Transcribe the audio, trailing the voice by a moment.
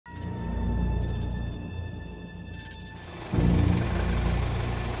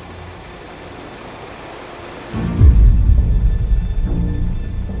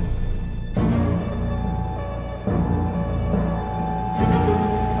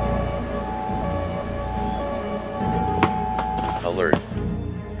Alert.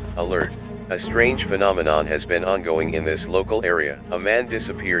 Alert. A strange phenomenon has been ongoing in this local area. A man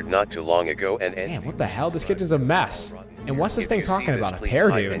disappeared not too long ago and Man, what the hell? This kitchen's a mess. And what's this thing talking about? A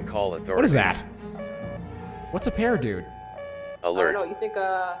pear dude? What is that? What's a pear dude? Alert. I don't know, you think,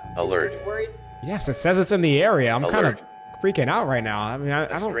 Alert. you worried? Yes, it says it's in the area. I'm kind of freaking out right now. I mean, I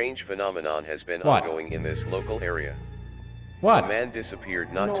don't... A strange phenomenon has been ongoing in this local area. What? A man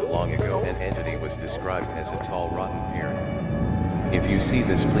disappeared not too long ago. An entity was described as a tall, rotten pear. If you see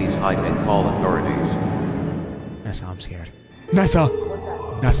this, please hide and call authorities. Nessa, I'm scared. Nessa! What's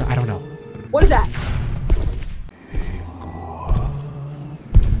that? Nessa, I don't know. What is that?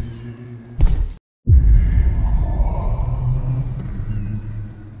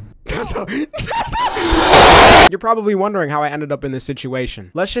 You're probably wondering how I ended up in this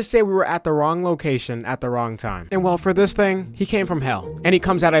situation. Let's just say we were at the wrong location at the wrong time. And well, for this thing, he came from hell. And he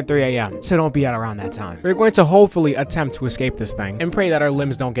comes out at 3 a.m. So don't be out around that time. We're going to hopefully attempt to escape this thing and pray that our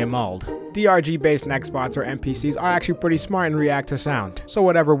limbs don't get mauled. DRG-based Nextbots or NPCs are actually pretty smart and react to sound. So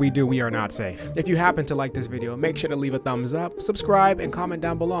whatever we do, we are not safe. If you happen to like this video, make sure to leave a thumbs up, subscribe, and comment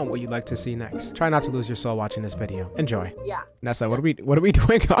down below on what you'd like to see next. Try not to lose your soul watching this video. Enjoy. Yeah. Nessa, what are we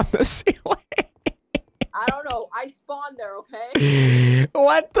doing on the ceiling? I don't know. I spawned there, okay?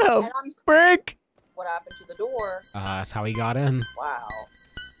 What the frick? What happened to the door? That's how he got in. Wow.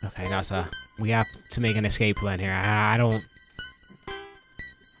 Okay, Nessa, we have to make an escape plan here. I don't.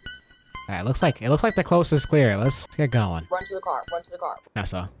 Alright, it looks like the coast is clear. Let's get going. Run to the car. Run to the car.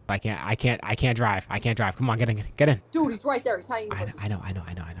 Nessa, I can't drive. I can't drive. Come on, get in. Dude, he's right there. He's hiding. I know.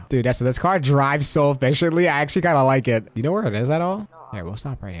 Dude, Nessa, this car drives so efficiently. I actually kind of like it. You know where it is at all? No. Here, we'll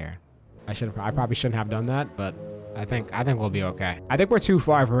stop right here. I probably shouldn't have done that, but I think we'll be okay. I think we're too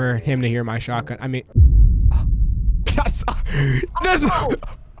far for him to hear my shotgun. I mean, Nessa.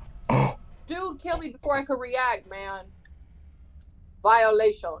 Oh. Dude, kill me before I could react, man.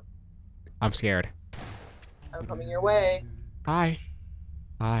 Violation. I'm scared. I'm coming your way. Hi.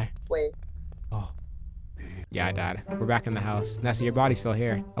 Wait. Oh. Yeah, I died. We're back in the house. Nessa, your body's still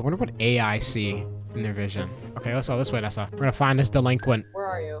here. I wonder what AI see in their vision. Okay, let's go this way, Nessa. We're gonna find this delinquent. Where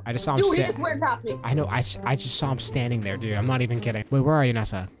are you? I just saw him. Dude, he just ran past me. I know. I just saw him standing there, dude. I'm not even kidding. Wait, where are you,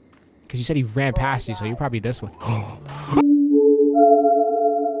 Nessa? Because you said he ran past you, so you're probably this way.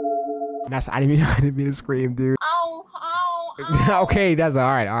 Nessa, I didn't mean to scream, dude. Ow. Okay, Nessa. All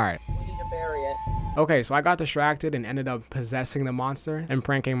right. We need to bury it. Okay, so I got distracted and ended up possessing the monster and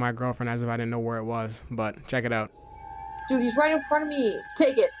pranking my girlfriend as if I didn't know where it was. But check it out. Dude, he's right in front of me.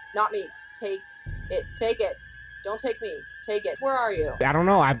 Take it, not me. Take it. Take it. Don't take me. Take it. Where are you? I don't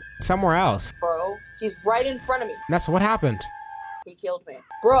know. I'm somewhere else. Bro, he's right in front of me. Nessa, what happened? He killed me.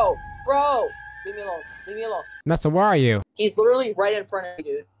 Bro. Leave me alone. Nessa, where are you? He's literally right in front of me,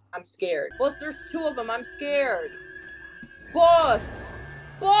 dude. I'm scared. Boss, there's 2 of them. I'm scared. Boss.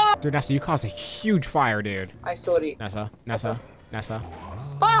 Dude, Nessa, you caused a huge fire, dude. I sorry. Nessa.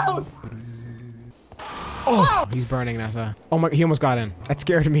 Oh! Oh, he's burning, Nessa. Oh my, he almost got in. That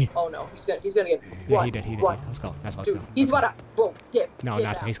scared me. Oh no, he's gonna get. Yeah, Run, he did. Run. Let's go. Let's Dude, go. he's about to. Bro, dip. No, dip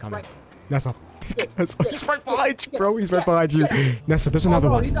Nessa, out. he's coming. Right. Nessa. Dip, He's right behind you, bro. He's right behind you. Nessa, there's Oh, another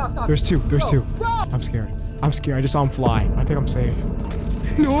bro, one. he's outside. There's 2. Bro. I'm scared. I just saw him fly. I think I'm safe.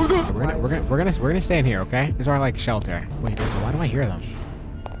 No, we're gonna stay in here, okay? This is our like shelter. Wait, Nessa, why do I hear them?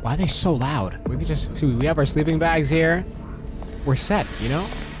 Why are they so loud? We can just see. We have our sleeping bags here. We're set, you know.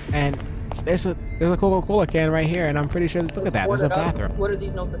 And there's a Coca-Cola can right here, and I'm pretty sure. Look at that. There's a bathroom. What are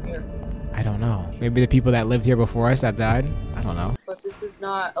these notes up here? I don't know. Maybe the people that lived here before us that died. I don't know. But this is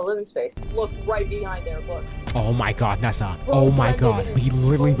not a living space. Look right behind there. Look. Oh my God, Nessa. Bro, Oh my God. He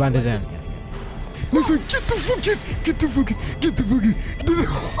literally blended in. Nessa, get the fucking.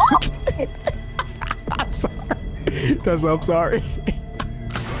 I'm sorry. Nessa, I'm sorry.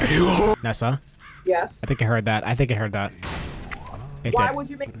 Nessa? Yes. I think I heard that. It Why did. would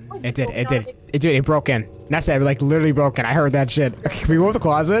you make It broke in. Nessa, like literally broke in. I heard that shit. Can we move the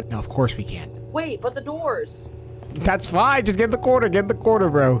closet? No, of course we can't. Wait, but the doors. That's fine. Just get in the corner,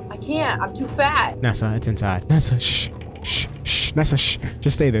 bro. I can't. I'm too fat. Nessa, it's inside. Nessa, shh. Nessa, shh.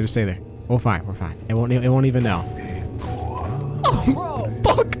 Just stay there. We're fine. It won't even know. Oh,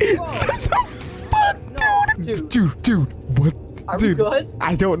 bro. Fuck. Nessa, fuck, No, dude. What? Are Dude, we good?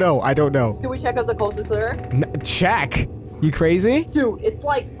 I don't know. Can we check if the coast is clear? Check. You crazy? Dude, it's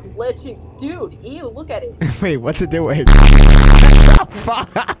like glitching. Dude, ew, look at it. Wait, what's it doing?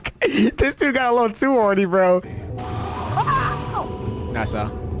 Fuck. This dude got a little too horny, bro.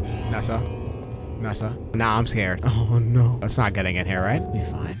 Nessa. Nah, I'm scared. Oh no. It's not getting in here, right? Be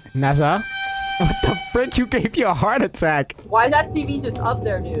fine. Nessa? What the frick? You gave you a heart attack. Why is that TV just up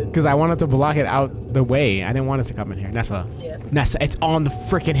there, dude? Because I wanted to block it out the way. I didn't want it to come in here. Nessa. Yes. Nessa, it's on the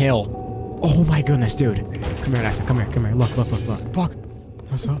freaking hill. Oh my goodness, dude. Come here, Nessa. Come here. Come here. Look. Fuck.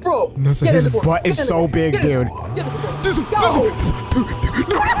 Nessa. Bro. Nessa, his butt is so big, dude. Get in the door.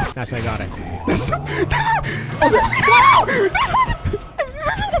 Nessa, I got it.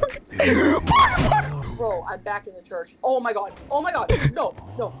 Bro, I'm back in the church. Oh my god. No.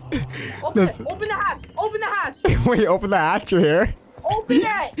 Open it. Open the hatch. Wait, open the hatch. You're here? Open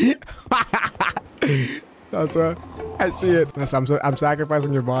it. Nessa, I see it. Nessa, I'm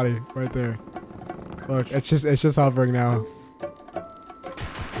sacrificing your body right there. Look, it's just hovering now.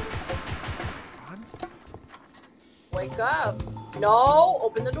 Wake up. No,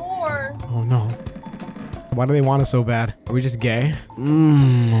 open the door. Oh no. Why do they want us so bad? Are we just gay?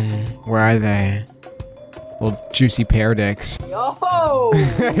 Where are they? Little juicy pear dicks. Yo.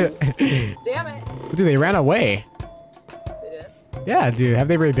 Damn it. Dude, they ran away. They did? Yeah, dude. Have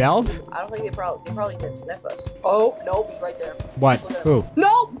they rebelled? I don't think they probably didn't sniff us. Oh, nope, he's right there. What? Who?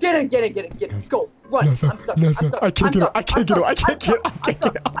 No! Get it. Let's go. Run. Nessa, I'm stuck. I can't get up.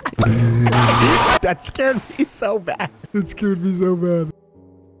 That scared me so bad. It scared me so bad.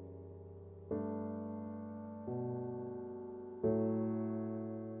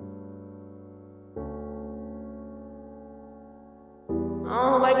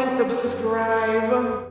 Oh, like and subscribe.